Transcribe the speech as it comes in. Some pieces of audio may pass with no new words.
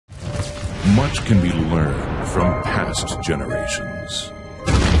Much can be learned from past generations.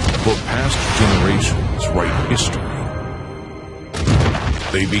 For past generations write history.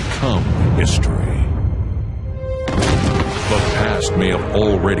 They become history. The past may have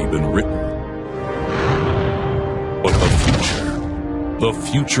already been written, but the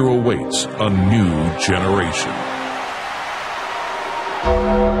future awaits a new generation.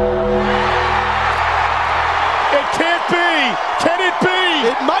 It can't be! Can it be?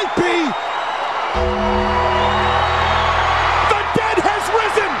 It might be! The dead has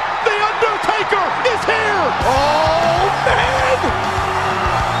risen! The Undertaker is here! Oh, man!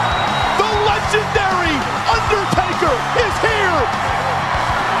 The legendary Undertaker is here!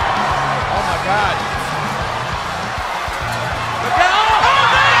 Oh, my God. Look out!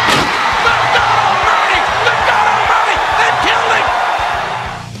 Oh, man! Look God Almighty! Look God Almighty! They killed him!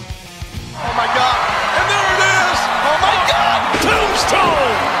 Oh, my God. And there it is! Oh, my God!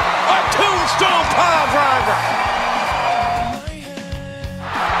 Tombstone! A tombstone pile driver!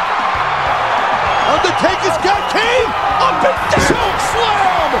 Undertaker's got Kane! Up and down! Choke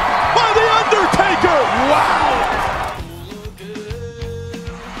slam by the Undertaker! Wow!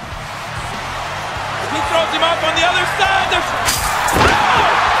 He throws him up on the other side. There's... Oh!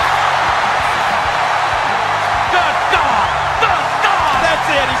 Good God! Good God! That's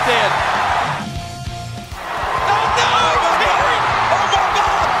it, he said. Oh, no! Henry! Oh, my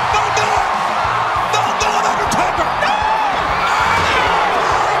God! Don't do it! Don't do it, Undertaker! No!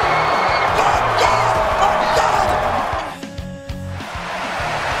 My God! My God!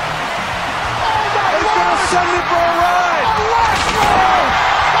 Oh my He's Lord! gonna send me for a ride! A last ride!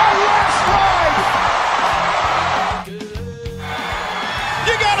 A last ride!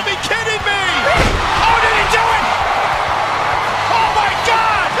 You gotta be kidding me! Oh, did he do it? Oh my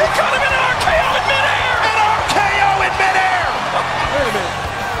God! He caught him in an RKO in midair! An RKO in midair! Wait a minute.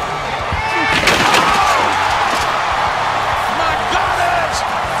 My God, Edge!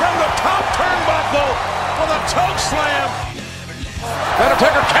 From the top turnbuckle for the choke slam!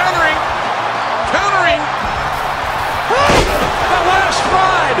 Undertaker countering! Countering! The last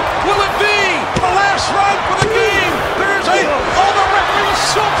ride! Will it be the last ride for the game? There's a... Oh, the referee was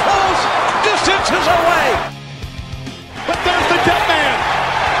so close! Just inches away! But there's the dead man!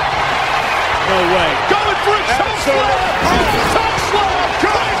 No way. Going for a choke slam! Choke slam!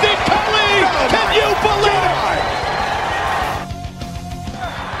 Grinding Kelly! Can you believe it?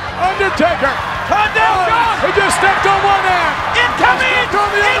 Undertaker! He just stepped on one arm! Incoming!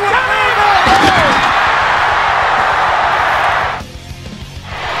 Incoming!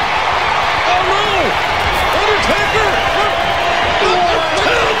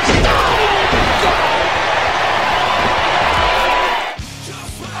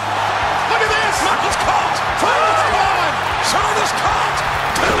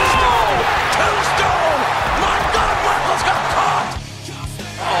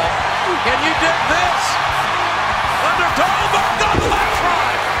 Can you dip this?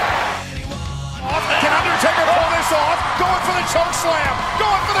 Can Undertaker pull this off? Going for the choke slam.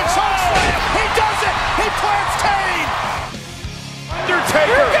 Going for the choke slam. He does it. He plants Kane. Undertaker.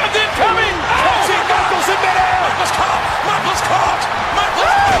 Here comes it coming. Catching Michaels in midair. Michaels caught. Michaels caught. Michaels.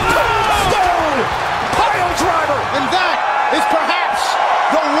 Stone. Pile driver. And that is perhaps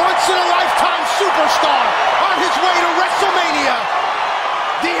the once-in-a-lifetime superstar on his way to WrestleMania,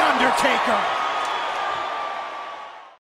 The Undertaker.